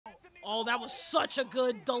Oh, that was such a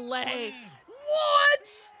good delay. What?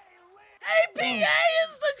 APA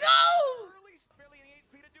is the goal.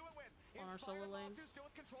 On our solo lanes.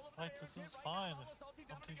 Like, this is fine.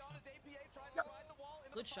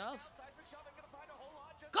 Good shove.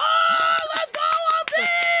 Go! Let's go, OP!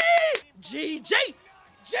 GG!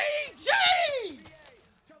 GG!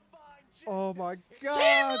 Oh my god!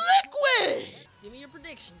 Team Liquid! Give me your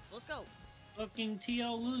predictions. Let's go. Fucking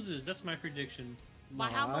TL loses. That's my prediction. By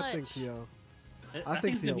how much? I think TL. I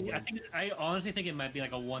think TL it's gonna be, wins. I honestly think it might be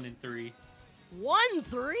like a 1-3.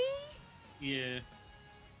 1-3? Yeah.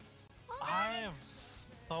 I am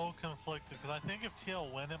so conflicted because I think if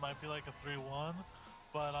TL win, it might be like a 3-1,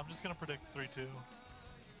 but I'm just gonna predict 3-2.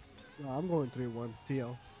 No, I'm going 3-1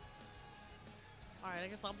 TL. Alright, I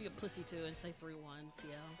guess I'll be a pussy too and say 3-1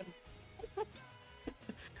 TL.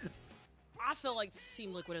 I feel like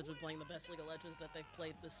Team Liquid has been playing the best League of Legends that they've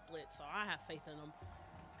played this split, so I have faith in them.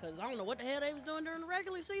 Because I don't know what the hell they was doing during the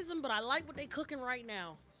regular season, but I like what they cooking right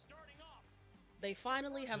now. They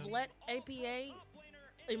finally have let APA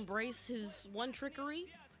embrace his one trickery.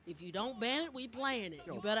 If you don't ban it, we playing it.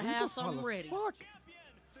 Yo, you better have something ready. Fuck?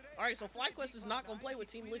 Alright, so FlyQuest is not going to play with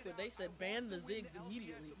Team Liquid. They said ban the Ziggs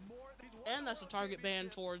immediately. And that's a target ban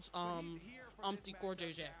towards Core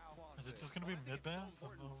JJ. Is it just gonna be mid bans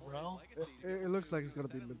and Rel? It looks like it's gonna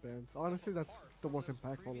be mid bans. Honestly, that's the most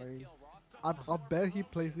impactful lane. I'll bet he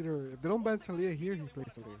plays either. If they don't ban Talia here, he plays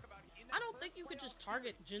Talia. I don't think you could just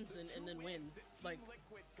target Jensen and then win. Like,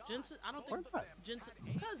 Jensen, I don't think Jensen,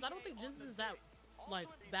 because I don't think Jensen's that, like,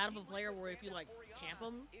 bad of a player where if you, like, camp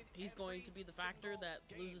him, he's going to be the factor that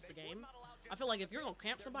loses the game. I feel like if you're going to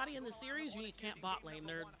camp somebody in this series, you need camp bot lane.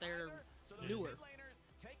 They're newer.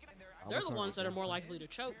 They're the ones that are more likely to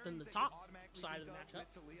choke than the top side of the matchup.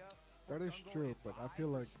 That is true, but I feel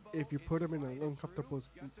like if you put him in an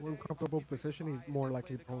uncomfortable position, he's more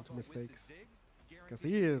likely prone to mistakes. Because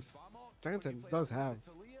he is, Jensen does have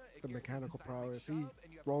the mechanical prowess. He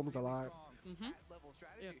roams a lot.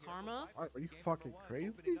 Yeah, Karma. Are you fucking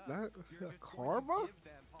crazy? That Karma?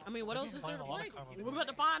 I mean, what else is there to play? We're about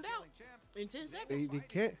to find out in 10 seconds. They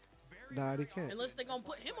can't. Nah, they can't. Unless they're gonna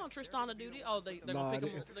put him on Tristana duty. Oh, they're gonna pick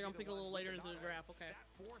him. They're gonna pick it a little later into the draft. Okay.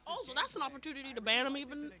 Oh, so that's an opportunity to ban him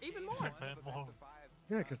even more.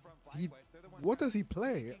 Yeah, because what does he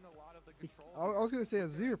play? I was gonna say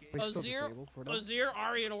Azir. Azir,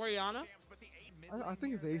 Ari, and Orianna. I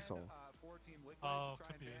think it's Asol. Oh,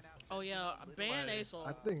 could be Asol. Oh yeah, ban Asol.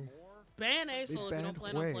 I think. Ban Asol if you don't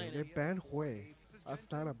plan on playing They it. banned Hui.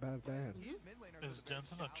 That's not a bad ban. Is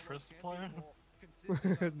Jensen a Trist player?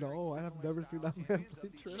 No, I have never seen that man play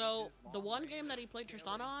Trist. So the one game that he played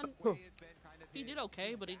Tristana on, he did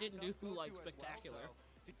okay, but he didn't do like spectacular.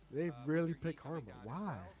 They really pick Karma.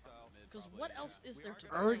 Why? Because what else is there to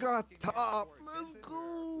play? Urgot top. Let's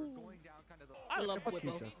go. I love Fuck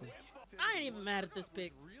you, Whippo. Justin. I ain't even mad at this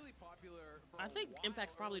pick. I think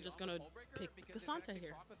Impact's probably just gonna pick Cassante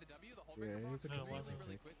here. Yeah, he's a good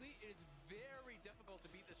pick.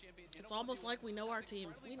 It's almost like we know our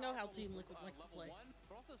team. We know how Team Liquid likes to play.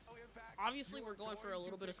 Obviously, we're going for a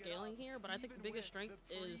little bit of scaling here, but I think the biggest strength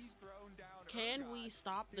is, can we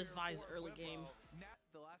stop this Vise early game?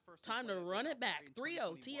 Time to run it back.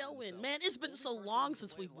 3-0, TL win. Man, it's been so long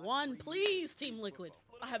since we've won. Please, Team Liquid.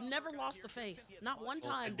 I have never lost the faith. Not one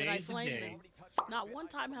time did I flame them. Not one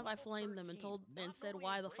time have I flamed them and said,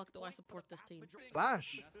 why the fuck do I support this team?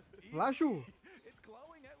 Flash. Flashu.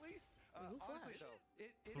 Who flashed?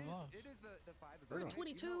 Who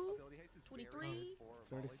 22, 23,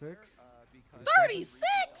 36.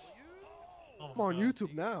 36? I'm on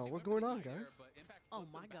YouTube now. What's going on, guys? Oh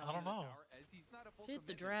my god. I don't know. Hit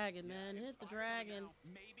the dragon, man. Hit the dragon.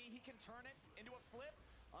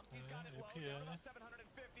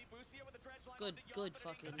 Good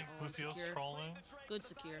fucking I think Busio's secure. trolling. Good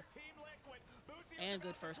secure. And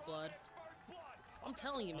good first blood. I'm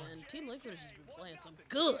telling you, man, Team Liquid has just been playing some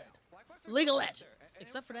good League of Legends.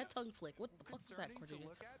 Except for that tongue flick. What the fuck was that, Cordelia?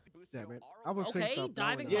 Yeah, man. I was Okay, synced up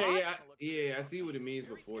diving now. Yeah, I see what it means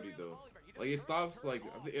with 40 though. Like it stops. Like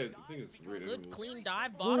I think it's weird. Good clean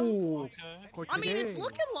dive bottom. Ooh. Okay. I mean, it's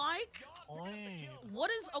looking like. Clean. What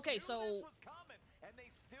is okay? So.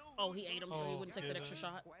 Oh, he ate him, so he wouldn't take that extra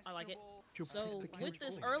shot. I like it. So with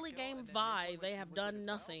this early game Vi, they have done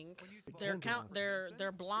nothing. Their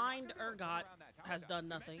blind Urgot has done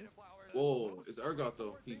nothing. Whoa, it's Urgot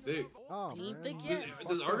though. He's thick. Oh, He ain't man. thick yet.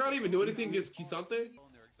 Does Urgot even do anything against Kisante?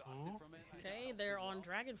 Okay, they're on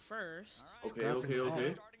Dragon first. Okay.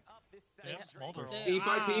 Yep, Smolder. Team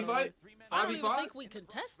fight? I don't even 5v5? think we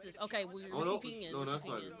contest this. Okay, we're Oh no, TPing in. no, that's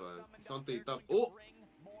TPing in. 5v5. Kisante top. Oh,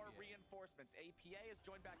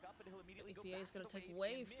 APA is gonna take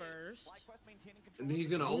wave first. And then he's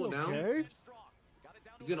gonna ult down. Okay.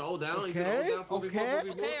 He's gonna ult down. He's Okay, gonna ult down. 4v4, okay.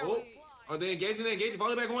 4v4. Okay, are Oh, we- are they engaging? They engaging.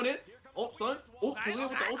 Volley back going in. Oh, son. Oh, Talia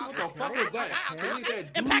with the ulti. What the fuck was that? Talia,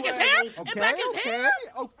 that Impact is blue-ass here? ulti. Impact is here?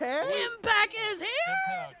 Okay. Impact is here.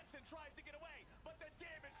 Impact.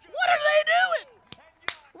 What are they doing?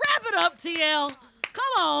 Wrap it up, TL.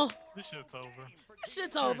 Come on. This shit's over. This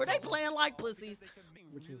shit's over. They playing like pussies.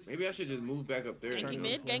 Which is Maybe I should just move back up there. Ganking you know?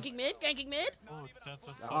 mid, ganking mid, ganking mid. Oh,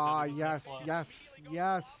 Jensen sucked ah at it. yes,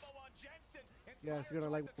 yes. Yes, you're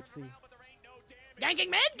gonna like what you see. Ganking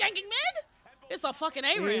mid, ganking mid. It's a fucking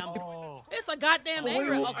ARAM. Oh, It's a goddamn Wait,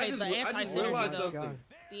 ARAM. I Okay, just- the I just anti-synergy realized though. something.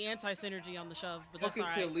 The anti-synergy on the shove, but that's Fucking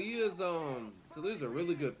alright. Talia's a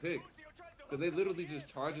really good pick. Cause they literally just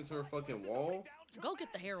charge into her fucking wall Go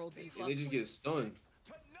get the Herald, you and they just fucks. get stunned.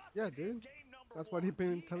 Yeah, dude. That's what he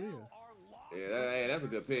been Talia. Yeah, that's a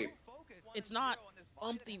good pick. It's not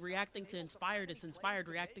Umpty reacting to Inspired, it's Inspired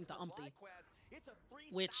reacting to Umpty.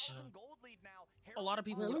 Which a lot of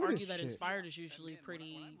people Man, would look at argue this that shit. Inspired is usually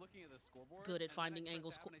pretty good at finding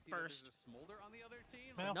angles first.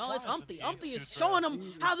 man, No, it's Fly's an Umpty. eight Umpty is shooter. showing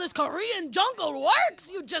them how this Korean jungle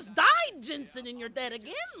works. You just died, Jensen, and you're dead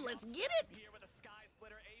again. Let's get it.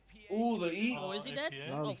 Ooh, the E. Oh, is he dead?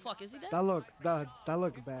 APA. Oh, fuck, is he dead? That look bad.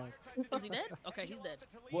 Is he dead? Okay, he's dead.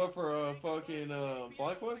 What for fucking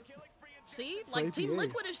FlyQuest? See, like Team APA.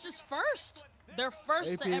 Liquid is just first. They're first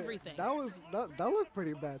to APA, everything. That looked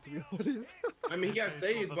pretty bad to be honest. I mean, he got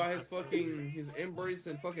saved by his Embrace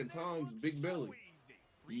and fucking Tom's big belly.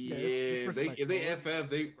 Yeah, it's if they respect,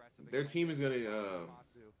 FF, their team is gonna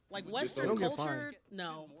Like They'll Western get culture,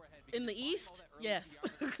 no. In the East, yes.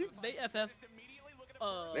 They FF.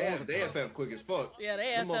 they FF quick as fuck. Yeah,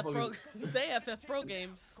 they Them FF pro. motherfuckers- They FF pro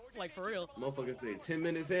games, like for real. Motherfucker said 10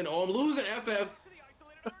 minutes in, oh I'm losing FF.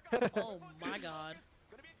 Oh my god.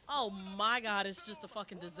 Oh my god, it's just a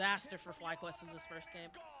fucking disaster for FlyQuest in this first game.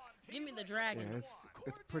 Give me the Yeah, dragon.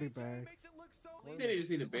 it's pretty bad. Then they just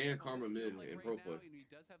need to ban Karma mid in pro play.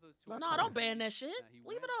 No, don't ban that shit.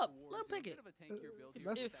 Leave it up. Let him pick it.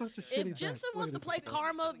 That's If- such a shitty If Jensen ban. wants to Look at play this.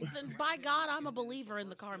 Karma, then by God, I'm a believer in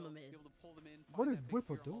the Karma mid. What is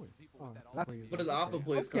Whipple doing? Oh, that's what What does Alpha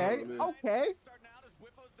plays Okay, Karma mid? okay.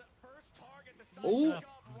 Ooh,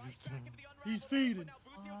 He's feeding.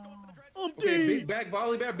 okay, big back,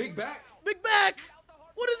 volley back, big back. Big back!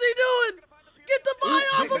 What is he doing? Get the vine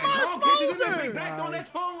off Big of back, Tom, my catches in that smolder! big back, throwing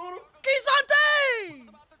that tongue on him. Kisante!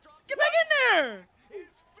 Get back in there!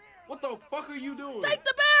 What the fuck are you doing? Take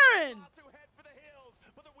the Baron!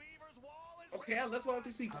 Okay, that's why I have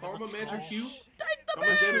to see Karma match your Q. Take the How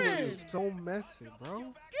much damage Baron! is So messy, bro.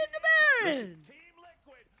 Get the Baron!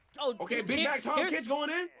 Oh, Okay, big here- back, Tom, here- kids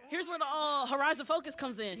going in. Here's where the Horizon Focus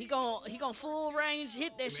comes in. He gon' full range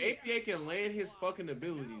hit that shit. APA can land his fucking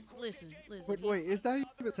abilities. Listen. Wait, is that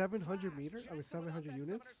even 700 meters? I mean, 700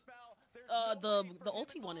 units? The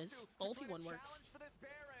ulti one is. The ulti one works.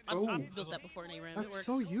 I Oh. built that before in ARAM. It That's works.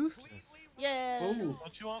 so useless. Yeah. Ooh.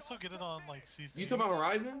 Don't you also get it on like CC? You talking about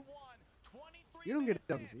Horizon? You don't get it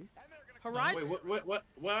done, see? Horizon. Wait, what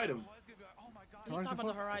item? He's talking about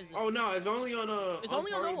the Horizon. Oh no, it's only on It's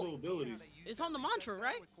only on the- untargetable abilities. It's on the mantra,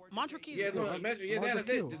 right? Mantra Q. Yeah, it's on, yeah, Mantra that's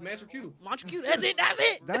Q. it. Just match your Q. Mantra Q. That's it. That's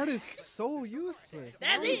it. That is so useless.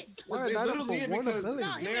 That's it. Why It's not literally for it one because ability?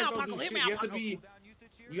 Nah, hit me snares out, don't Paco, do hit shit. me You out, have to Paco.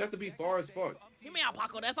 you have to be far as fuck. Hear me out,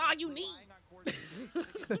 Paco. That's all you need.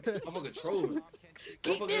 Motherfucker trolling.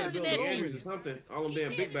 Keep Motherfucker building build that the shit. Andrews or something. All them damn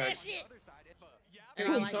Keep big building that bags. shit. Hey,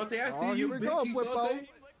 And I like Sante, I Oh, see here you, we big go, Sante. Whippo.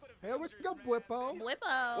 Here we go, Whippo.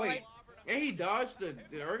 Whippo. Wait, and he dodged the.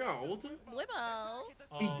 Did Ergon ult him? Whippo.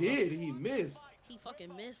 He did. He missed. He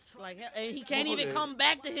fucking missed like hell, and he can't even Motherfucker. come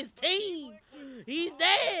back to his team. He's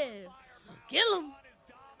dead. Kill him.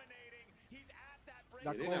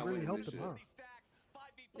 That they call not really winning helped this him, shit. huh?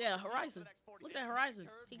 Yeah, Horizon. Look at that Horizon.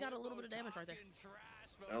 He got a little bit of damage right there.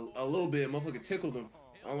 A little bit. Motherfucker tickled him.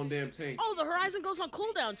 All them damn tanks. Oh, the Horizon goes on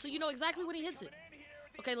cooldown, so you know exactly when he hits it.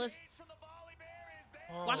 Okay, let's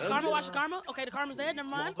watch the that's karma. good. Watch the karma. Okay, the karma's dead. Never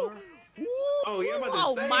mind. Oh yeah, I'm about to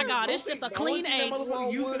Oh say. my God, it's just a the only clean thing that ace.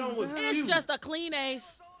 motherfucker used it on was It's Q. just a clean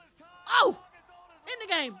ace. Oh, in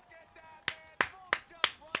the game.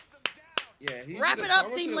 Yeah, he's Wrap the it up,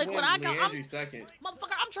 Karma Team should've Liquid. went I got. Leandry second.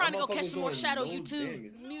 Motherfucker, I'm trying to go That catch some more motherfucker's Shadow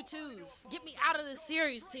doing no Mewtwo's. Get me out of this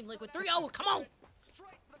series, Team Liquid. 3-0, come on.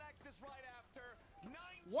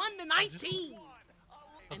 1-19.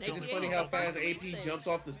 And It's just APA funny is how the first fast to leave AP stage. jumps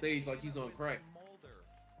off the stage like he's on crack.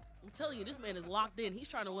 I'm telling you, this man is locked in. He's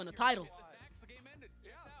trying to win a title.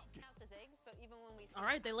 All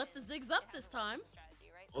right, they left the zigs up this time.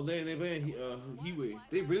 Oh, they ban Hiwi.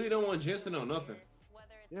 They really don't want Jensen on nothing.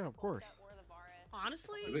 Yeah, of course.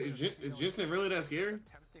 Honestly, Is Jensen really that scary?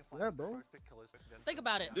 Yeah, bro. think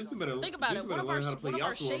about it. Jensen better, Think about it. Jensen One better of our learn how to play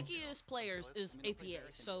Yasuo. shakiest players is APA.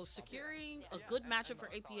 So securing a good matchup for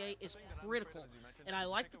APA is critical. And I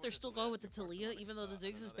like that they're still going with the Talia, even though the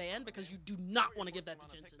Ziggs is banned, because you do not want to give that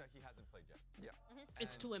to Jensen.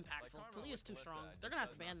 It's too impactful. Talia's too strong. They're gonna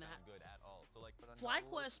have to ban that.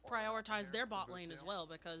 FlyQuest prioritized their bot lane as well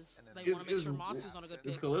because they want to make sure Masu's on a good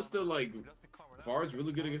Is pick. Callista like Var's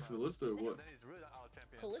really good against Callista or what?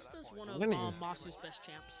 Kallista's one of Masu's best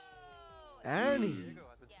champs. Annie.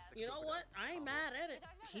 You know what? I ain't mad at it.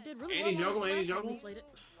 He did really Annie well. jungle, Annie when he jungle. played it.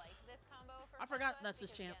 I forgot that's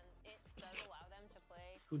his champ.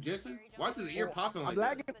 Who, Jensen? Why is his ear popping like I'm that?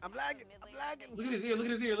 lagging. I'm lagging. I'm lagging. Look at his ear, look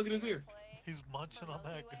at his ear, look at his ear. He's munching on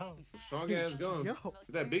that gun. Strong ass gun. Yo.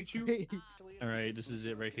 Is that Big Chew? Hey. All right, this is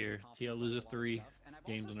it right here. TL loses 3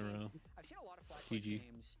 games in a row. GG.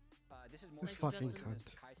 This fucking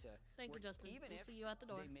cunt. Thank you, Justin. We'll see you at the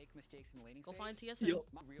door. Go find TSM. Yep.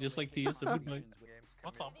 Just like TS, goodbye.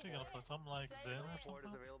 What's Opti gonna play? Something like Zen or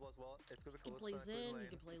something? You can play Zen, you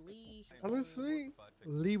can play Lee. Honestly,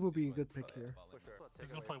 Lee will be a good pick here. He's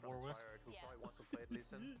gonna play Warwick.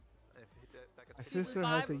 My sister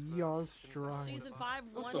has a yawn stride. Season 5,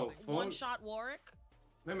 What the fuck? one-shot Warwick.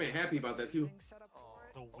 That man happy about that too.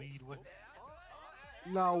 The weed whip.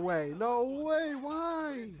 No way. No way.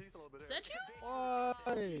 Why? Set you? Why?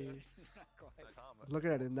 Look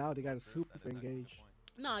at it now. They got a super engaged.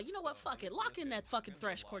 Nah, you know what? Fuck it. Lock in that fucking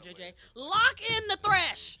Thresh, Core JJ. Lock in the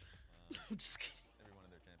Thresh! I'm just kidding.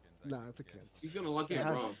 Nah, it's a catch. He's gonna lock in It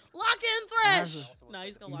has- wrong. Lock in Thresh! Nah,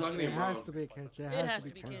 he's gonna He's lock locking in. in It has wrong. to be a catch. It has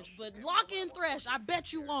to be catch. But lock in Thresh. I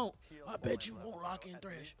bet you won't. I bet you won't lock in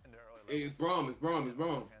Thresh. Hey, it's Braum, it's Braum, it's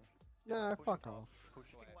Braum. Nah, fuck off.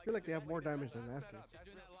 I feel like they have more damage than last game.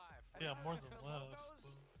 Yeah, more than less.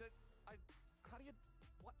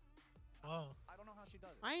 Wow.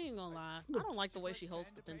 I ain't gonna lie. I don't like the way she holds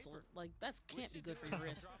the pencil. Like, that can't be good for your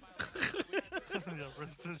wrist. Yeah,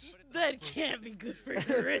 British. That can't be good for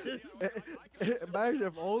your wrist. Imagine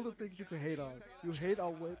if all the things you can hate on, you hate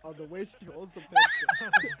on the way she holds the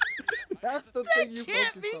pencil. That's the thing you That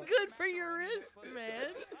can't focus be on. good for your wrist,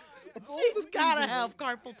 man. Of all the She's things gotta you have hate-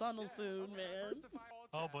 carpal tunnel soon, man.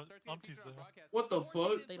 Oh, but Umpty's there. What the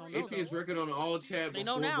fuck? They don't know, AP's though. record on all chat. They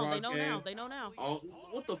know before now. They know now. broadcast. They know now. All,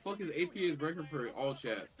 what the fuck is AP's record for all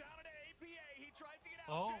chat?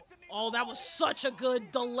 Oh, Oh, that was such a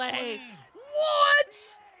good delay. What?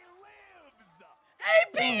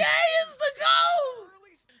 APA is the GOAT!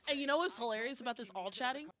 And you know what's hilarious about this all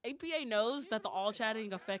chatting? APA knows that the all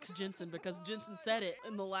chatting affects Jensen because Jensen said it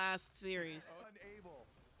in the last series.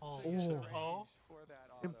 holy shit. Oh.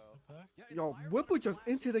 Yo, Whipple just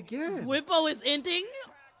entered again. Whippo is ending?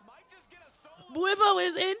 Whippo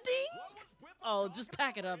is ending? Oh, just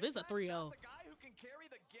pack it up. It's a 3-0.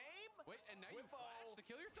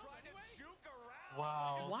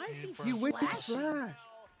 Wow. Why is he He went to flashing? flash.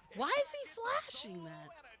 Why is he flashing that?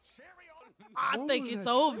 I What think was it's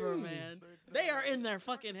that over, tree? man. They are in their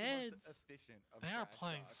fucking heads. They are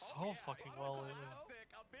playing so fucking well lately.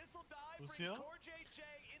 Lucio?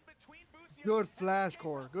 Good flash,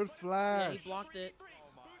 Core. Good Yeah, flash. he blocked it.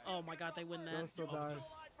 Oh my god, they win that. Also dies.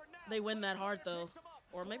 They win that hard though.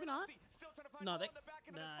 Or maybe not. No, they.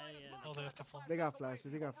 Nah, yeah. Oh, they have to fly. They got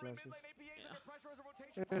flashes. They got flashes.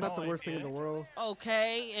 Yeah. It's not the Oh, worst thing in the APA. world.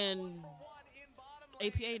 Okay, and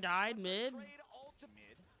APA died mid.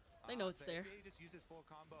 They know it's there.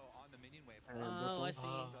 And Oh, I Whipple- see.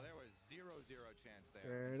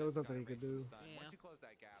 Yeah, there was nothing he could do. Yeah.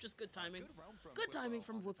 Just good timing. Good timing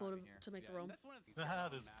from Whippo to make the roam.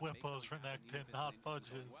 That is Whippo's Renekton, not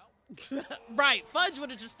Fudge's. Right, Fudge would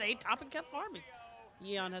have just stayed top and kept farming.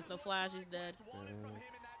 Yeon has no flash, he's dead.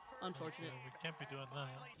 Unfortunate. Yeah, we can't be doing that.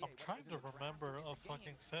 I'm trying to remember a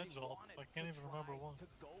fucking Sedge ult. I can't even remember one.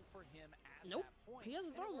 Nope, he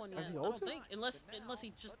hasn't thrown one yet. Has he I don't ulted? think, unless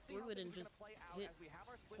he just threw it and just hit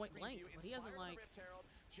point blank. But he hasn't like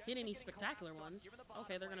hit any spectacular ones.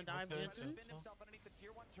 Okay, they're gonna dive Okay, Jensen. so-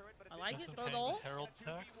 I like it. Jensen Throw the paying ult. Herald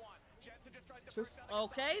tax.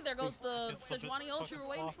 Okay, there goes the It's a bit Sejuani ult you were fucking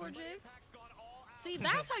waiting for, sloppy. Jigs. See,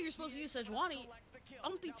 that's how you're supposed to use Sejuani.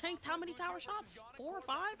 Umpty tanked how many tower shots? 4 or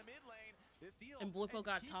 5? And Blippo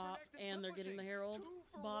got top, and they're getting the Herald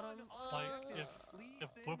bottom. Like, if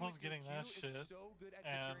Whipple's getting that shit,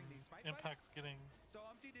 and Impact's getting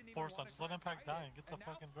forced on, just let Impact die and get the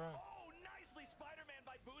fucking drag.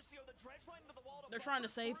 They're trying to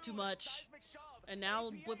save too much, and now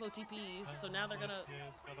Blippo TPs, so now they're gonna.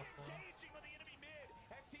 APA's gotta fly.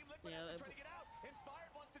 Yeah,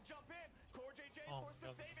 Oh my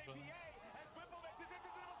god, this is bad.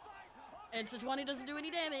 and Sejuani doesn't do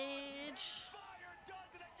any damage.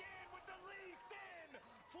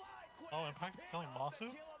 Oh, Impact's killing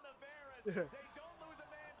Masu? Yeah.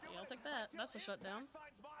 Yeah, I'll take that. That's a shutdown.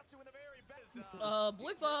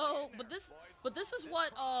 Blippo, but this is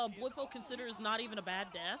what Blippo considers not even a bad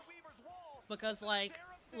death, because like,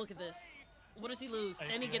 look at this. What does he lose?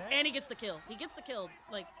 And he gets the kill. He gets the kill.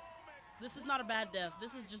 Like, this is not a bad death.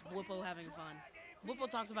 This is just Blippo having fun.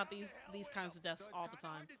 Blippo talks about these kinds of deaths all the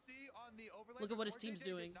time. Look at what his team's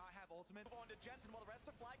doing.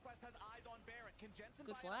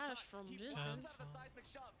 Good flash from Jensen.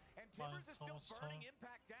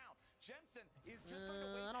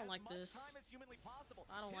 I don't like this.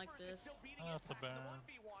 I don't like this. That's a burn.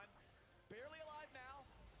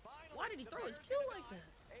 Why did he throw his kill like that?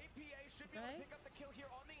 Okay.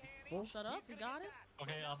 Oh, shut up. He got it.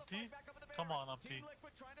 Okay, Umpty. Come on, Umpty.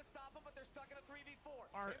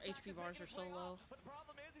 Our HP bars are so low.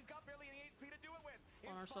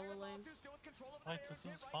 On our solo lanes. Like, this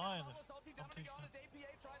is fine. Umpty.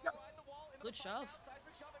 Good shove.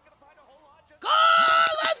 Go!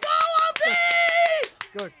 Let's go, Umpty!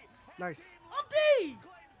 Good. Nice. Umpty!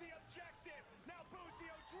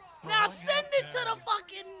 Now send it to the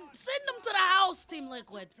send them to the house, Team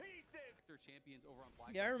Liquid.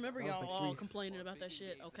 Yeah, I remember y'all all complaining about that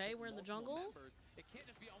shit. Okay, we're in the jungle.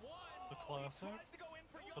 The classic.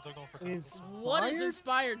 But they're going for What is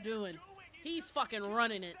Inspired doing? He's fucking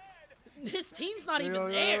running it. His team's not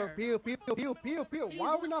even there. Peel. Why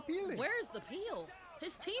are we not peeling? Where's the peel?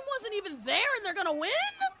 His team wasn't even there and they're gonna win?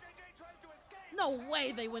 No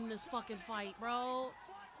way they win this fucking fight, bro.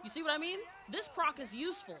 You see what I mean? This proc is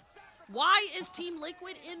useful. Why is Team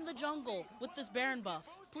Liquid in the jungle with this Baron buff?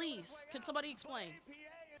 Please, can somebody explain?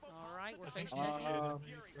 All right, we're face checking.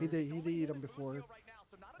 He did eat him before,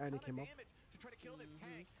 and he came up.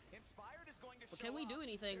 But can we do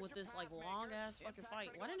anything with this like long ass fucking fight?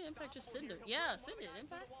 Why didn't Impact just send it? Yeah, send it,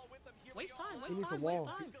 Impact. Waste time, waste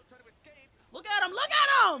time. Look at him, look at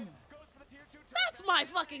him! That's my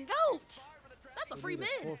fucking goat! That's a free mid.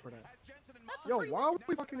 That's a free why are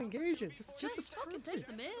we fucking engaging? Just fucking take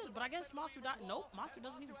the mid. But I guess Masu died. Nope, Masu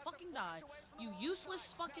doesn't even fucking die. You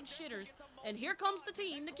useless fucking shitters. And here comes the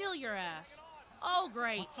team to kill your ass. Oh,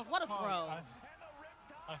 great. What a throw.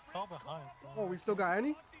 I fell behind. Oh, we still got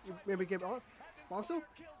any? Maybe give on. Also?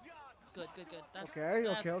 Good. That's,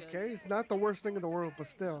 okay. It's not the worst thing in the world, but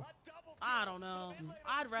still. I don't know.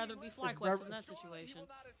 I'd rather be FlyQuest in that situation.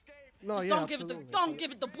 No, just don't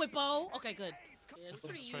give it the Blippo. Okay, good. Yeah, it's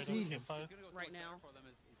pretty easy right now.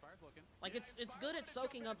 Like it's good at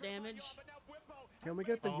soaking up damage. Can we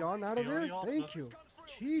get the yawn out of there? Thank you.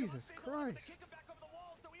 Jesus Christ.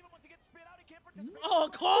 Oh,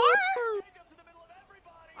 Core!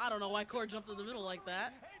 I don't know why Core jumped in the middle like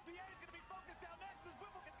that.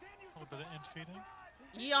 A little bit of in-feeding.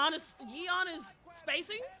 Yeon is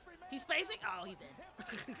spacing? He's spacing? Oh, he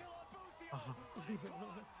did.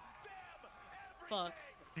 Fuck.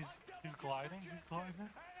 He's gliding.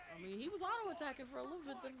 I mean, he was auto-attacking for a little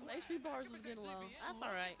bit. The HP bars was getting low. That's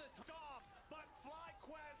all right.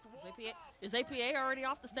 Is APA already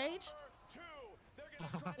off the stage?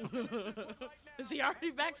 Is he already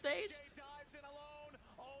backstage?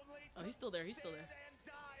 Oh, he's still there.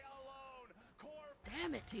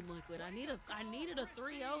 Damn it, Team Liquid. I needed a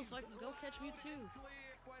 3-0 so I can go catch Mewtwo.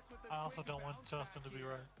 I also don't want Justin to be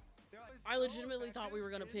right. I legitimately thought we were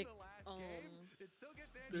gonna pick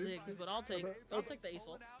Ziggs, but I'll take the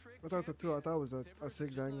Aesol. I thought so too. I thought it was a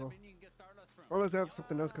Ziggs angle. Or let's have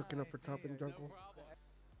something else cooking up for top in jungle.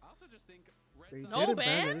 No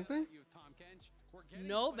ban?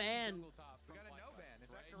 No ban.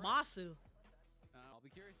 Masu. I'll be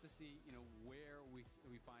curious to see, where we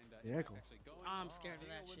find that. Diego. I'm scared of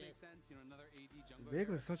that shit.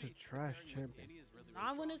 Diego is such a trash champion.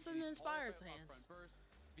 Not when it's in the Inspired's hands.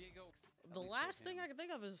 The last thing I can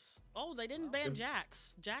think of is, they didn't ban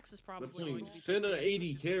Jax. Jax is probably going to be send an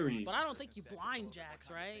 80 carry. But I don't think you blind Jax,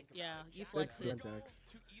 right? Yeah, you flex it.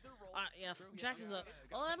 Yeah, Jax is a.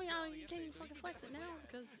 Well, I mean, you can't even fucking flex it now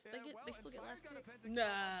because they still get last pick. No.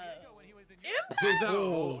 Impact.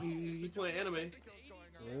 Oh, he playing anime.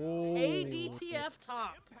 Oh. ADTF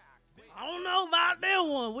top. I don't know about that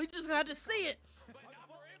one. We just got to see it.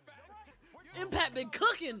 Impact been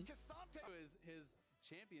cooking.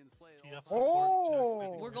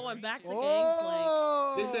 Oh, we're going back to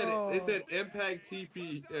gameplay. They said Impact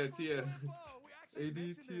TP TF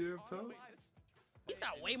ADTF top. He's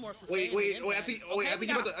got way more sustain. Wait! I think you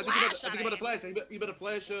about to flash. You better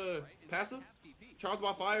flash passive, charge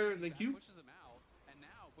by fire, and then Q.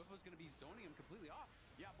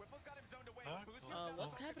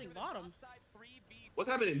 What's happening bottom? What's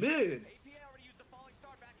happening mid?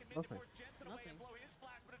 Nothing. Nothing.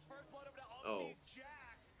 Oh.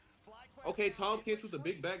 Okay, Tom Kinch with the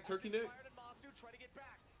big back turkey neck.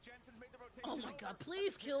 Oh my god,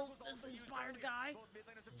 please kill this inspired guy.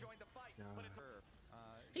 Yeah.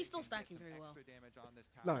 He's still stacking very well.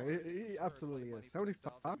 No, he absolutely is.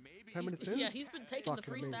 75, 10 minutes in. Yeah, he's been taking the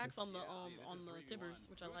Fucking free amazing. stacks on the timbers,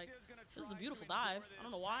 which I like. This is a beautiful dive. I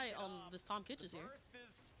don't know why this Tom Kitch is here.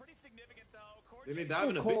 They been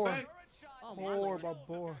diving a big Core. back. Oh my Boy, lord. my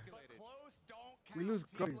boy. We lose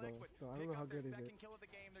Gummies though, so I don't know how good is it.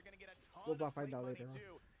 We'll about find out later.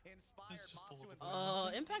 He's just a little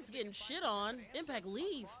bit. Impact's getting shit on. Impact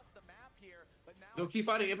leave. No, keep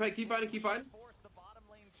fighting, Impact. Keep fighting. Keep fighting.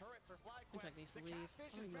 Impact needs to leave.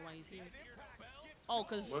 I don't even know why he's here. Oh,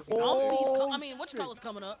 cause Oh, I mean, what you shit. call is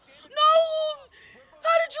coming up. No!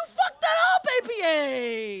 How did you fuck that up,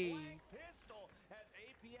 APA?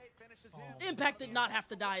 Impact did not have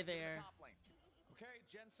to die there.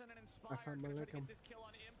 Assalamualaikum.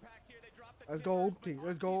 Let's go, Umti.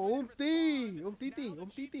 Let's go, Umti. Umtiti.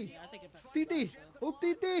 Umtiti. Yeah, I think Impact's Umtiti.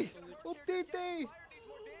 Umtiti. Umtiti.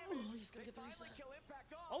 Oh, he's gonna get the reset.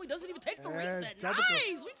 Oh, he doesn't even take the And reset. double Nice!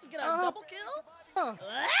 kill. We just get a Ah. double kill. Ah.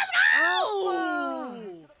 Let's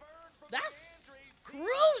go! That's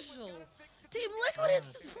crucial. Team Liquid is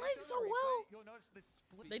just playing so well.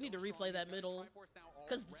 They need to replay that middle.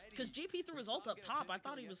 Because GP threw his ult up top. I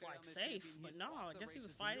thought he was like safe. But no, I guess he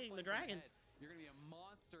was fighting the dragon.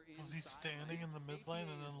 Was he standing in the mid lane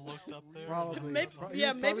and then looked up there? Probably. Maybe, Pro-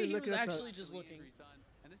 yeah, he's maybe probably he was looking at the- actually just looking.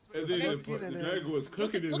 And then Okay. the dragon was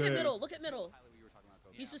cooking his Look at ass. middle. Look at middle.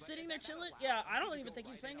 He's just sitting there chilling. Yeah, I don't even think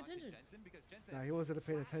he's paying attention. Nah, he wasn't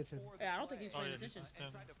paying attention. Yeah, I don't think he's Oh, paying yeah, he's attention. just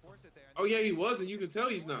standing. Oh yeah, he was, and you can tell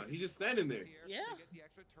he's not. He's just standing there. Yeah.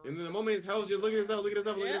 And then the moment his health, just look at himself, look at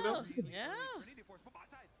himself, look at Yeah. himself. Yeah.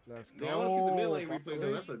 Let's go. Yeah, I want to see the mid lane replay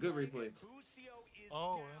though. That's a good replay.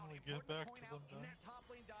 Oh, and we get back to them then.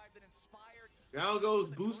 Down goes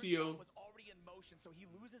Busio.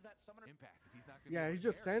 Yeah, he's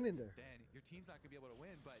just standing there.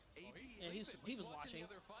 Yeah, he was watching.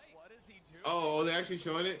 Oh, they're actually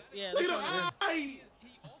showing it. Yeah, Look they're at showing him. Ay!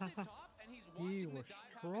 He was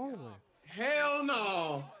trolling. Hell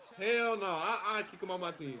no. Hell no. I kick him on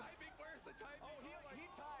my team.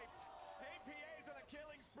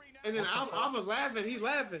 And then I was laughing. He's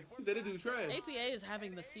laughing. He said, "This dude trash." APA is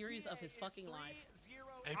having the series of his fucking life.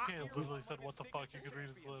 APA literally said, "What the fuck?" You could read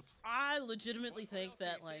his lips. I legitimately think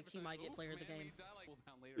that like he might get player of the game.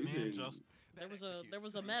 Me and Justin. There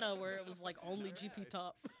was a meta where it was like only GP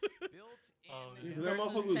top Oh, Yeah, yeah. that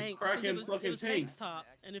motherfucker versus was tanks. 'Cause cracking it fucking was tanks. tanks top,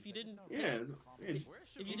 and if you didn't, Yeah. if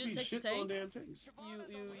you didn't take the shit on tank, damn tanks.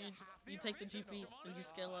 you take the GP and you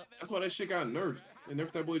scale up. That's why that shit got nerfed. They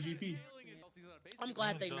nerfed that boy GP. I'm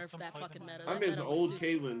glad they Justin nerfed that played fucking them. meta. I That miss meta was old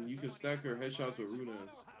stupid. Caitlyn. You can stack her headshots with runas.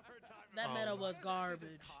 That meta was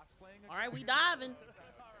garbage. All right, we diving.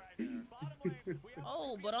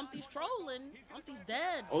 Oh, but Umpty's trolling. Umpty's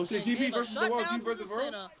dead. Oh, shit, And GP gave a versus the world, shutdown GP to versus the world.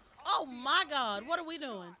 center. Oh my God, what are we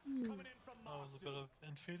doing? That was a bit of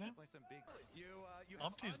infeeding.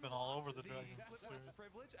 Umpty's been all over the Dragons this series.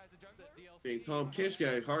 Hey, Tom Kinch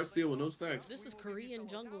guy, hard steal with no stacks. This is Korean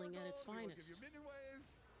jungling at its finest.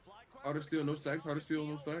 Harder steal, no stacks. Harder steal,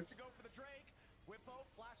 no stacks.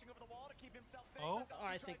 Oh,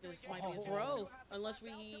 I think this might be a throw, unless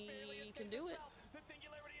we can do it.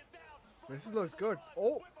 This looks good.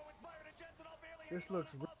 Oh, this looks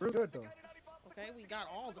real good though. Okay, we got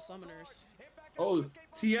all the summoners. Oh,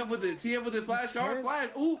 TF with the flash card. can't- Flash.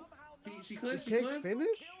 Ooh. She We cleansed. She can't cleansed.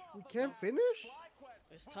 finish. We can't finish.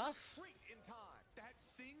 It's tough.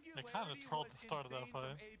 they kind of trolled the start of that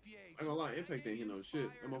fight. I gonna lie, Impact ain't hit no shit.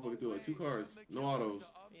 That motherfucker threw like 2 cards, no autos.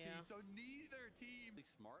 Yeah.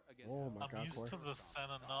 Oh my I'm God, used Corey. to the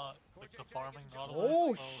Senna not, like the farming not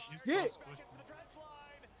Oh, so he's shit. still squished me.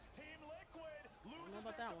 I don't know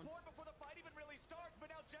about that one.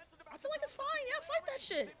 I feel like it's fine. Yeah, fight that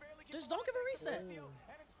shit. Just don't give a reset.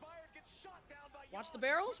 Watch the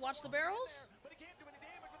barrels. Watch the barrels.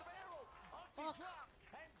 Fuck.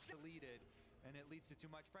 Deleted, and it leads to too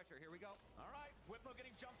much pressure. Here we go. All right, Whippo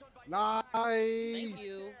getting jumped on by. Nice. Thank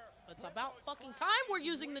you. It's about fucking time we're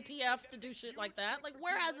using the TF to do shit like that. Like,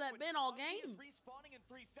 where has that been all game? Respawning in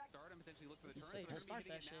 3 seconds. Start and potentially look for the You turret. say just start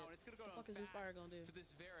Getting that it shit. now, and it's gonna go What the fuck is back Inspire gonna do? to this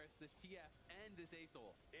Varus, this TF, and this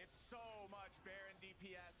Asol. It's so much Baron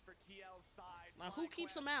DPS for TL's side. Now, who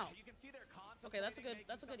keeps him out? You can see they're Okay, that's a contemplating good E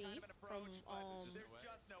making some kind of an from approach, but there's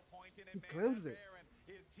just no point in it. He cleansed it.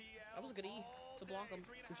 That was a good E to block him.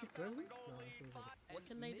 Did she cleanse it? No, she wasn't. What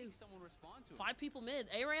can they do? Make someone respond to him. 5 people mid.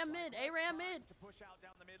 A-Ram mid. A-Ram mid. To push out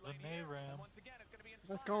down the mid The lane here. Nayram. Once again, it's gonna be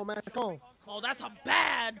Let's go, man. Let's go. Oh, that's a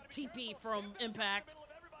bad TP from Impact.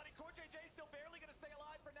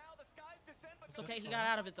 It's okay, he got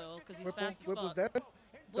out of it though, because he's Whipple, fast as Whipple's fuck. dead.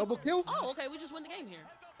 Double kill. Oh, okay, we just win the game here.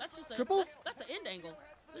 That's just a, Triple? that's an end angle.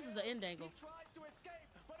 This is an end angle.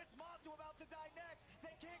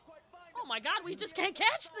 Oh my god, we just can't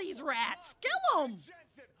catch these rats. Kill them.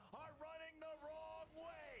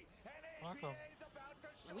 Welcome.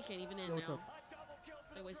 We can't even end Yo, what's now. up?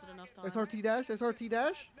 They wasted enough time. SRT dash. SRT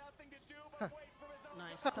dash.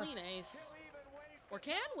 Nice, clean ace. Or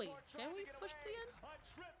can we? Can we push the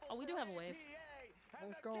end? Oh, we do have a wave.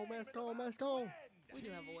 Let's go. Let's go. Let's go. We do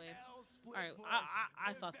have a wave. All right,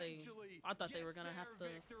 I thought they were gonna have to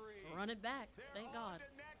run it back. Thank God.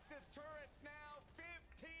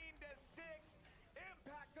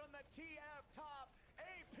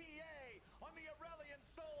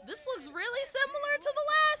 This looks really similar to the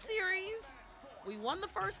last series. We won the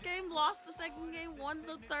first game, lost the second game, won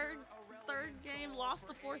the third game, lost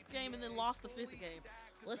the fourth game, and then lost the fifth game.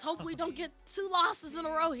 Let's hope we don't get 2 losses in a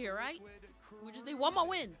row here, right? We just need one more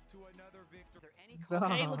win.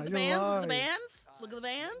 Okay, look at the bands, look at the bands, look at the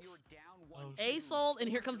bands. A sold, and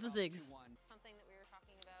here comes the Ziggs. Something that we were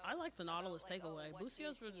talking about. I like the Nautilus takeaway.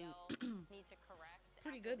 Busio's been need to correct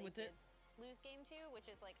pretty after good they with it. did lose game 2, which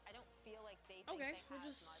is like I don't feel like they think Okay, they we're have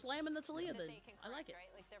just much slamming the Talia that then. they can I like it. correct,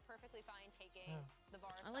 right? Like they're perfectly fine taking the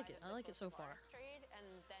VAR I like side it. of I like it the so far. VARs trade, and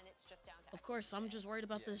then it's just down to Of course, I'm just worried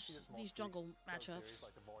about these jungle Series matchups.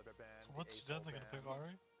 like the Voider ban, So the what's Ace Jensen Soul gonna pick, ban,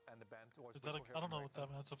 Ari? and the ban towards Is that Whipple I here don't know from what that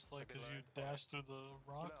Brighton. matchup's like It's a because good you learn. dash through the We learned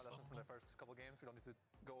rocks. a lesson from the first couple games. We don't need to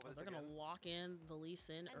go over this They're gonna again. lock in the Lee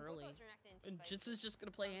Sin and early. Bobo's reacting to And fight Jitsu's just gonna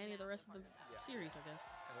play Annie the rest of the series, I guess.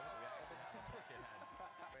 And then we actually had to take it.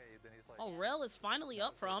 Wait, then he's like, Oh, Rel is finally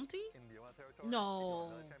up for Umpty? in the Iona territory.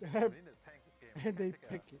 No. We need to tank this game. We And they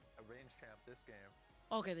can't pick it. a range champ this game.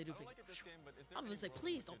 Okay, they do I don't pick. like it this game, but is there I'm gonna any say, world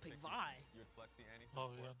please where don't you pick think Vi. you would flex the Annie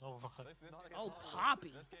Oh support? yeah, no vibe. This game, Oh, this-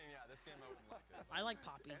 Poppy. This game, yeah, this game I wouldn't like it. I like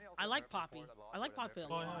Poppy. And he also I like nerfed Poppy. support a lot I like with Poppy a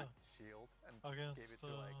their Oh, lot. yeah. Shield and Against, gave it to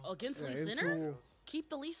like Against Lee Yeah, Sinner? cool. Keep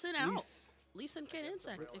the Lee Sin out. Lee Sin can't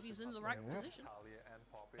insect if he's in the right Yeah. position. Talia and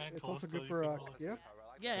Poppy. And It's also Callisto, good you for can yeah.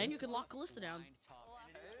 really- Yeah, and you can lock Callista down.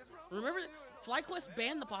 Remember, FlyQuest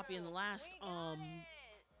banned the Poppy in the last draft.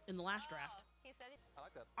 He said I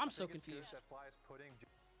like that. I'm I so think it's good confused. that Fly is putting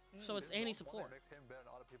So it's Annie support. What makes him better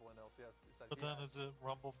than other people in LCS is that But he then has is it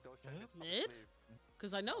Rumble those mid? champions up his Mid? sleeve.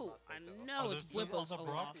 Because I know Oh, it's there's Whipple's on the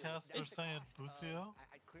Olaf. broadcast they're saying Lucio.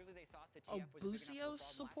 Clearly they thought the Oh, TF was a big enough Busio's football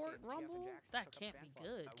last support game. TF and Rumble? Jackson That took up can't the be fans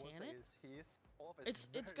good, I will can say it? is he is Olaf is It's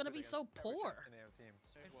very gonna good be against so every poor. champ in their team.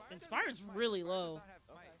 Inspired's really low.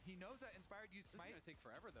 He knows that Inspired used Smite. This is gonna take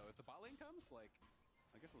forever though. If the bot lane comes, like,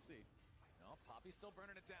 I guess we'll see. No, Poppy's still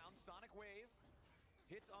burning it down. Sonic Wave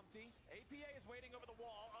hits Umpty. APA is waiting over the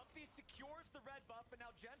wall. Umpty secures the red buff, but now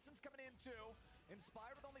Jensen's coming in too.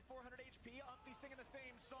 Inspired with only 400 HP. Umpty singing the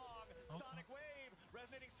same song. Sonic Wave,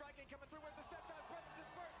 resonating striking coming through with the step down presence. His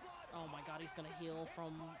first blood. Oh my god, he's gonna heal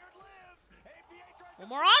from Inspired lives. APA tries to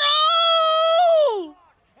Morano!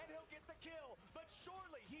 and he'll get the kill, but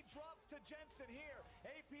surely he drops to Jensen here.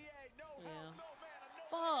 APA, no Yeah. help, no mana, no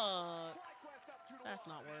Fuck. FlyQuest up 2-1. That's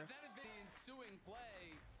not worth. That is the ensuing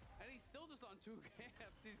play, and he's still just on 2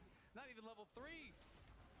 camps. He's not even level 3.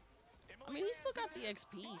 I mean, he's still got the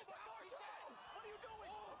XP. What are you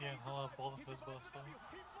doing? Yeah, and he'll have both of his buffs. So. He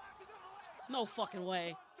flashes in the lane. No fucking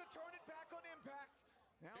way. To turn it back on Impact.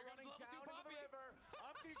 Now Here running comes down level 2 into the Poppy. river.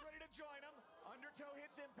 Umpty's ready to join him. Undertow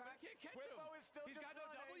hits Impact. Can't catch Whippo him. is still He's just got no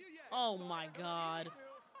running. W yet. Oh my god.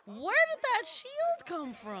 Where did that shield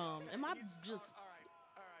come from? Am I just... All right.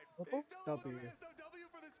 Whipple? W.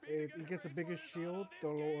 If he gets the biggest shield, the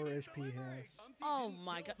lower HP he has. Oh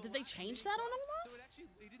my god. Did they change that on So Olaf? it actually,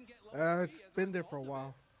 he didn't get level 3 It's as a been there result for a of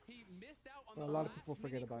while. it. He missed out on But a the lot of last people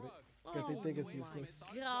forget mini about it. grug. Because they think it's Oh useless.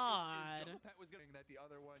 my god.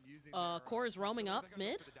 Core is roaming up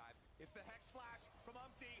mid. It's the Hex Flash from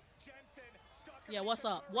Umpty. Jensen stuck Yeah, underneath what's the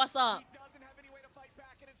up? turret. What's up? He doesn't have any way to fight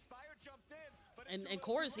back, and Inspired jumps in. But And it's a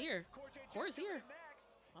Core little is too here. late. Core is here. Next.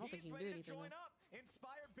 I don't think he can do He's ready to anything, join though. up.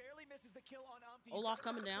 Inspired barely misses the kill on Umpty. Olaf He's got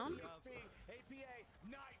coming down. 100 HP. APA,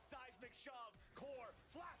 nice seismic shove. Core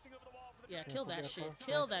flashing over the wall for the Yeah, Dragon. kill that shit.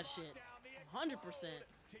 Kill that shit. 100%.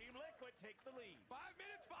 Team Liquid takes the lead. 5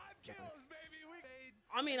 minutes, 5 kills, baby.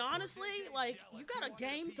 I mean, honestly, like, you got a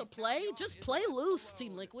game to play. Just play loose,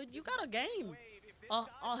 Team Liquid. You got a game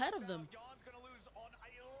ahead of them.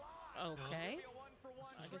 Okay.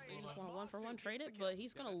 I guess they just want to 1-for-1 trade it, but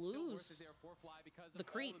he's going to lose the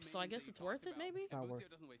creep, so I guess it's worth it, maybe? It's not worth.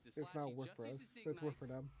 It's not worth for us. It's worth for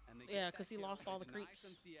them. Yeah, because he lost all the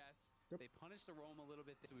creeps. Yep. They punish the roam a little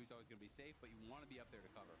bit, so he's always going to be safe, but you want to be up there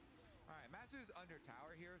to cover. Alright, Masu's under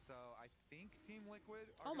tower here, so I think Team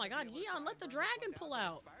Liquid Oh my god, Yeon, let the dragon pull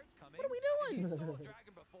out. What are we He doing? stole a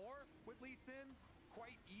dragon before with Lee Sin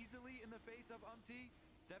quite easily in the face of Umpty.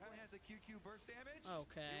 Definitely has a QQ burst damage.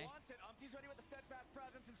 Okay. He wants it. Umpty's ready with the steadfast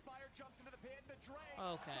presence. Inspired jumps into the pit. The drain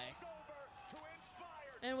Okay. goes over to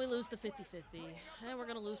Inspired. And we lose the 50-50. And we're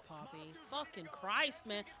gonna lose Poppy. Fucking Christ,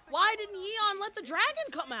 man. Why didn't Yeon let the dragon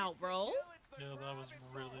come out, bro? Yeah, that was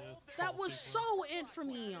really a That troll was sequence. so in from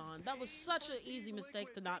Yeon. That was such an easy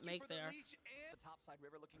mistake to not make there. The topside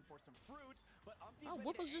river looking for some fruits, but Umpty's Oh, ready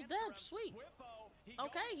Whipple's to just answer dead. him. Sweet. Whippo,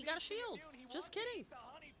 Okay, he got a shield. He Just wants to kidding. eat the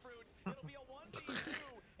honey fruits. It'll be a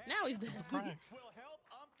 1v2. Now he's dead. It's a prank. Will help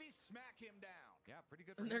Umpty smack him down. Yeah, pretty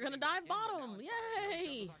good. And they're gonna dive bottom.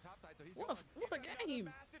 Yay! What a game.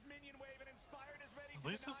 Massive minion wave and Inspired is ready At to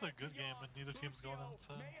least it's deny a good it to game Yeon. and neither team's going Lucio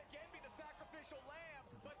inside. may again be the sacrificial lamb,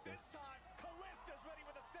 but this time Callista's ready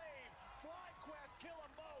with a save. FlyQuest kill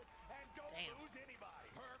them both and don't Damn. lose anybody.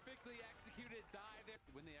 Perfectly executed dive there.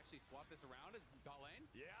 When they actually swap this around is bot lane.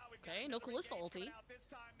 Yeah, we've got Okay, no another Callista engage ulti. coming out this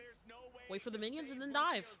time. There's no way Wait for the to minions and save then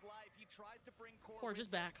dive. Lucio's life. He tries to bring Core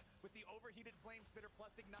just back. with the overheated flame spitter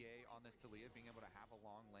plus ignite. On this Talia being able to have a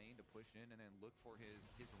long lane to push in and then look for his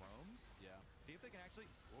roams. Yeah. See if they can actually.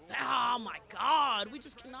 Oh my god, we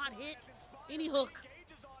just cannot hit any hook.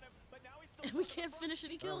 Engages on him, but now he's still And we can't finish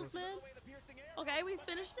any kills, man. away the piercing arrow. Okay, we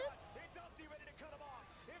finished it. It's Umpty ready to cut him off.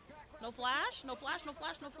 Impact No flash, no flash, no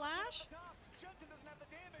flash, no flash. top. Jensen doesn't have the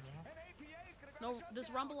damage, and APA is gonna grab No, a shutdown. this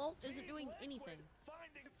Rumble ult isn't doing anything.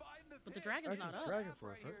 But the dragon's not up. Dragon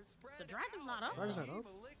Force, right? The dragon's not up. Dragon's not up.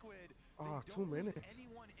 Oh, 2 minutes.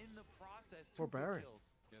 For Baron.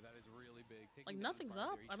 Yeah, that is really big. Taking Like, down nothing's Inspired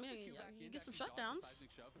up. there. He I took the mean, Q back you in, get some actually dodged the shutdowns.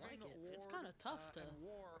 seismic shove. Like Right. it's kind of tough to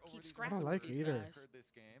keep I scrapping don't with like these either. guys. This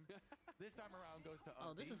game. This time around goes to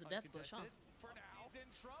Oh, this Umpty, is a death bush, huh? uncontested. For now, he's in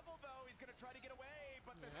trouble though. He's gonna try to get away,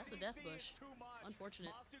 but Yeah, the that's a CC death is bush. too much.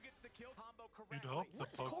 Unfortunate. Masu gets the kill combo You'd correctly. hope the What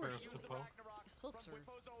is poke Corey bears doing? could The poke. Ragnarok These hooks from are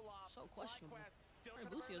Whippo's Olaf. so questionable. FlyQuest still Alright,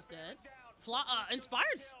 gonna run Lucio's Baron dead. down.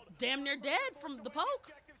 Inspired's damn near dead from the poke.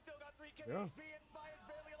 Objective still got 3K Yeah. HP. Inspired's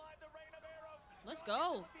barely alive. The rain of arrows. Let's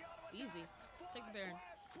go. Easy. Take the Baron.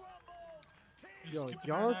 Yo, Keep the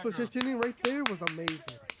y'all's Baron aggro. positioning right there was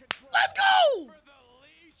amazing. Let's go! For the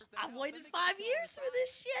leash. I've waited 5 years for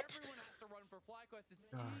this shit. Everyone has to run for FlyQuest. It's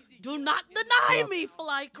Ah. easy. Do kills not in the deny Shut me,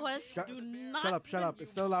 FlyQuest. Shut- Do not. Shut up.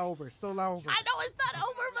 It's still not over. It's still not over. I know it's not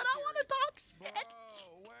over, but I want to talk shit.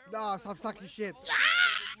 Nah, stop talking shit.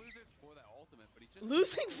 For that ultimate, but he just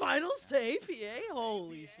Losing finals to APA?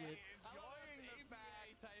 Holy shit.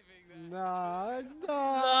 Nah.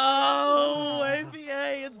 No,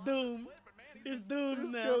 APA, it's doomed. It's doomed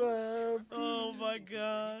It's now. gonna happen. Oh my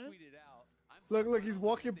god. Look, he's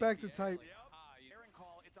walking back to type. Aaron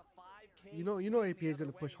call. It's a 5K. You know APA is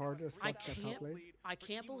gonna push hard as I fuck that top can't, lane. I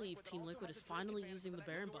can't believe Team Liquid is finally using the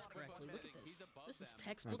Baron buff correctly. Look at this. This is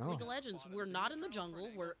textbook I know. League of Legends. We're not in the jungle.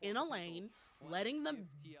 We're in a lane, letting the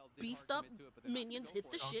beefed up minions hit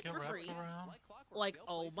the Don't shit get for wrapped free. around. Like,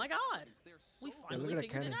 oh my god. We look finally at that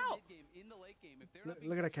figured it cannon. out.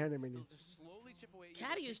 Look at that cannon minion.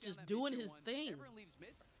 Caddy is just doing his thing.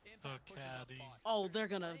 The caddy. Oh, they're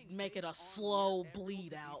gonna make it a slow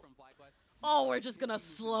bleed out. Oh, we're just gonna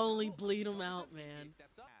slowly bleed them out, man.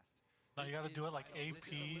 Now you gotta do it like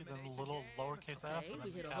AP, then a little lowercase f, Okay, and we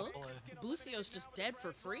then hit a hook. capital A. Lucio's just dead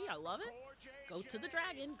for free. I love it. Go to the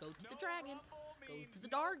dragon. Go to the dragon. Go to the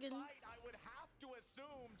Dargan. I would have to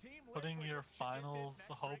assume Team Putting Liquid your should finals break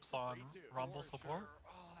this hopes on 3-2. Rumble support.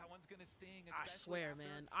 Oh, that one's gonna sting. I especially swear, after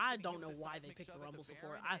man. I getting don't hit know with the why they seismic picked the shove at Rumble the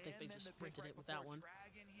support. Baron I think they and just then the pick sprinted right it with that before one.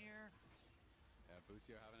 Dragon here. Yeah,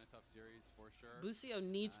 Busio having a tough series for sure. Busio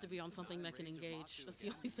needs to be on something that can engage. That's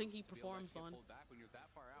the only thing he performs on. When you're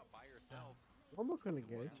that far out by yourself, I'm not gonna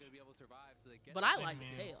engage. wasn't gonna be able to survive, so they get But the I kill. like it.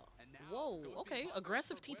 mean- Hell. And now Whoa. goes Okay. behind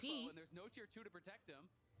Aggressive for Whippo, TP. and there's no tier 2 to protect him.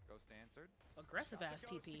 Ghost answered. Aggressive ass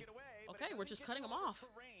Goes to TP. get away, but Okay, it we're doesn't just get cutting you him over off.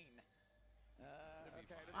 terrain.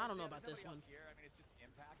 Okay, I don't know there's about this nobody else one. here. I mean, it's just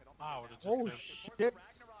Impact. I don't I think would've they just Oh said- shit.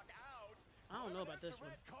 Ragnarok out. I don't know about this one.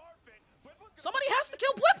 Red carpet. Whipple's gonna Somebody has to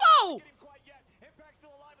kill Whippo! get him quite yet. Impact's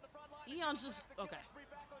still alive in the front line. Eon's just The kill okay. spree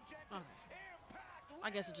back on Jensen. Okay. Impact I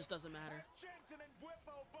guess it just doesn't matter. Jensen and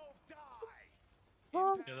Whippo both die.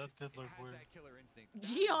 Yeah, that did look weird.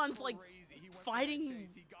 Yeon's like fighting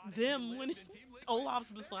them when Olaf's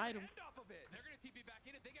beside him. They're gonna TP back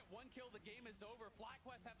in. If they get one kill, the game is over.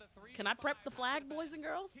 FlyQuest have the 3. Can I prep the flag, boys and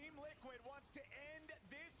girls? Team Liquid wants to end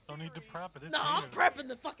this Don't need to series. prep it. It's No, I'm here. prepping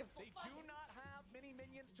the fucking. They do not have many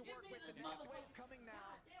minions to work me with. this The next motherfucker. wave coming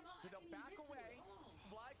now. So they'll back away.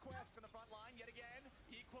 FlyQuest on the front line yet again.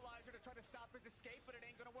 Equalizer to try to stop his escape. escape, but it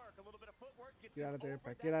ain't gonna work. A little bit of footwork gets Get out of there, over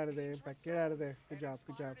Impact. that Get out of there, Page Impact. Rush Get out of there. zone, Good and job.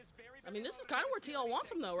 Good job. Inspired is very, I mean, this very is kind of where TL wants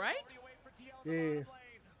him, though, right? Yeah.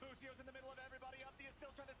 Busio's in the middle of everybody. Upti is still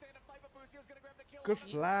trying to stand and fight, but Busio's gonna grab the kill. Good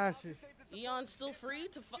flashes. Eon's still free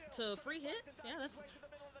to free hit. Yeah, that's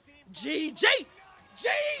GG.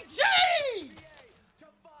 GG.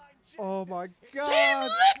 Oh my Team God.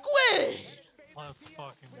 Liquid. Let's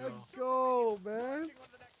fucking Let's go. go, man.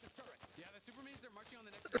 Yeah, the Supermans are marching on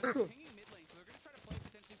the next turret, pinging mid lane, so they're going to try to play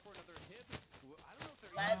potentially for another hit. I don't know if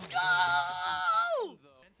they're Let's go.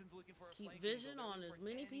 Benson's looking for a Keep flanking vision angle, on looking as for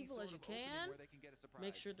many any people as sort you of opening can. where they get a surprise.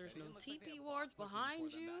 Make sure there's It no even looks like they TP have wards pushing behind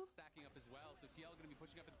for them. you. That's stacking up as well, so TL going to be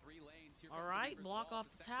pushing up in 3 lanes. Here All comes the right, Reaper's block wall. off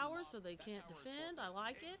It's the a section tower lock. so they That can't tower is defend. I fortified.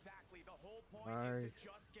 like it. Exactly. The whole point Nice. is to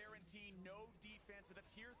just guarantee no defense of the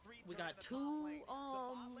tier 3. We got two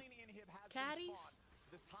caddies.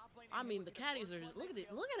 I mean, the caddies are. Look at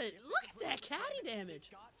it. Look at it. Look at that caddy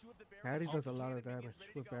damage. Caddy does a lot of damage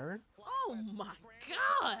with Baron. Oh my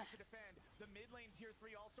God. The mid lane tier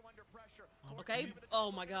 3 also under pressure. Okay.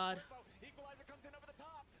 Oh my God. Equalizer comes in over the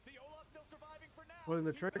top. The Olaf still surviving for now. Pulling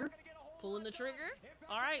the trigger. Pulling the trigger.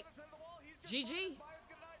 All right. GG.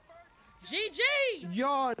 GG.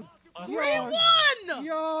 Yawn. 3-1.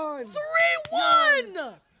 Yawn.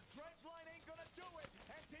 3-1.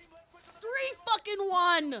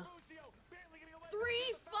 3-fucking-1.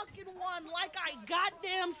 3-fucking-1. Like I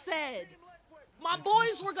goddamn said. My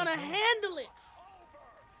boys were gonna handle it.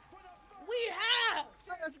 We have.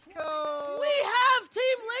 Let's go. We have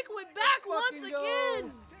Team Liquid back once Fucking go.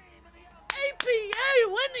 again. APA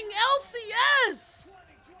winning LCS.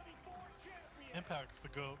 Impact's the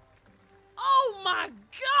GOAT. Oh my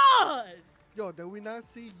God. Yo, did we not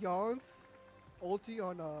see Yawn's ulti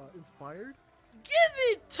on Inspired? Give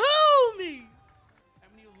it to me. And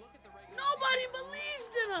when you look at the regular Nobody season,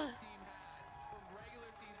 believed in us. the team had from regular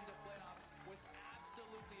season to playoffs was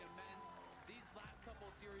absolutely immense. These last couple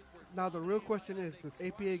of series were Now the real question is, does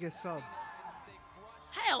APA get subbed? they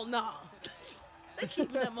crushed Hell no. They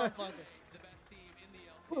keeping that motherfucker. the best team in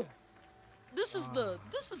the LCS.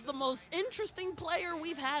 This is the most interesting player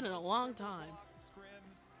we've had in a long time.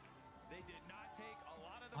 Scrims. They did not take a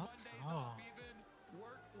lot of the Let's Mondays go. off even.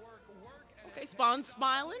 Work. And Okay, Spawn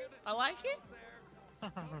smiling. I like it.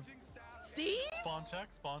 coaching staff. Steve? Spawn check,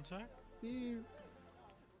 spawn check. He-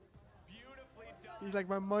 Beautifully done. He's like,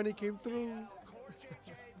 my money came through.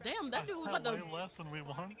 Damn, that dude was That's about to. way less than we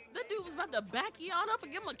won. That dude was about to back Eon up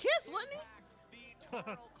and give him a kiss, wasn't he?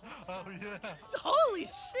 Oh yeah. Holy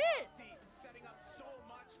shit! Setting up so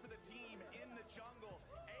much for the team in the jungle.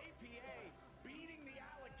 APA beating the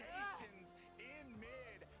allegations in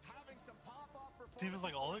mid, having some pop-off performances. Steve is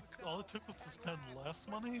like, all it took was to spend less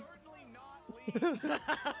money. Certainly not leave. A step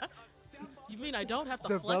up You mean I don't have to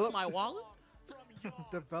flex Develop- my wallet? from Yaw.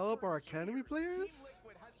 Develop our academy players?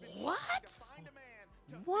 Liquid has been What? able to find a man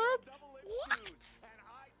to What? fill double its What? shoes, and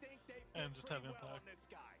I think they And fit just pretty have well impact. on this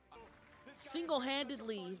guy. This guy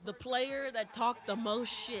Single-handedly, the player that talked the most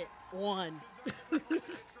shit won. deserves a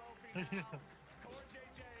trophy. Yeah. Core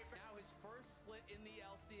JJ Now his first split in the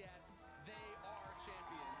LCS, they are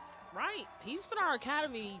champions. Right? He's been our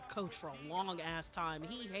academy coach for a long ass time.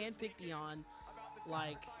 He handpicked Eon,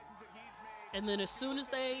 like, and then as soon as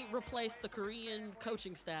they replace the Korean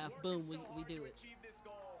coaching staff, boom, we do it. achieve this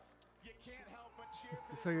goal. You can't help but cheer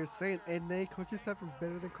for So you're saying NA coaching staff is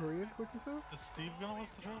better than Korean coaching staff? Is Steve gonna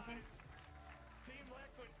lift the trophy? Team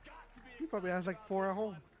Liquid's got to be He probably has like 4 at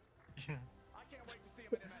home. Yeah. I can't wait to see him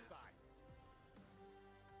in MSI.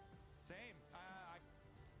 Same.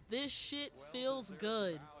 This shit feels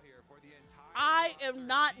good. Here for the entire I am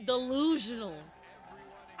not delusional.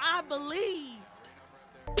 I believe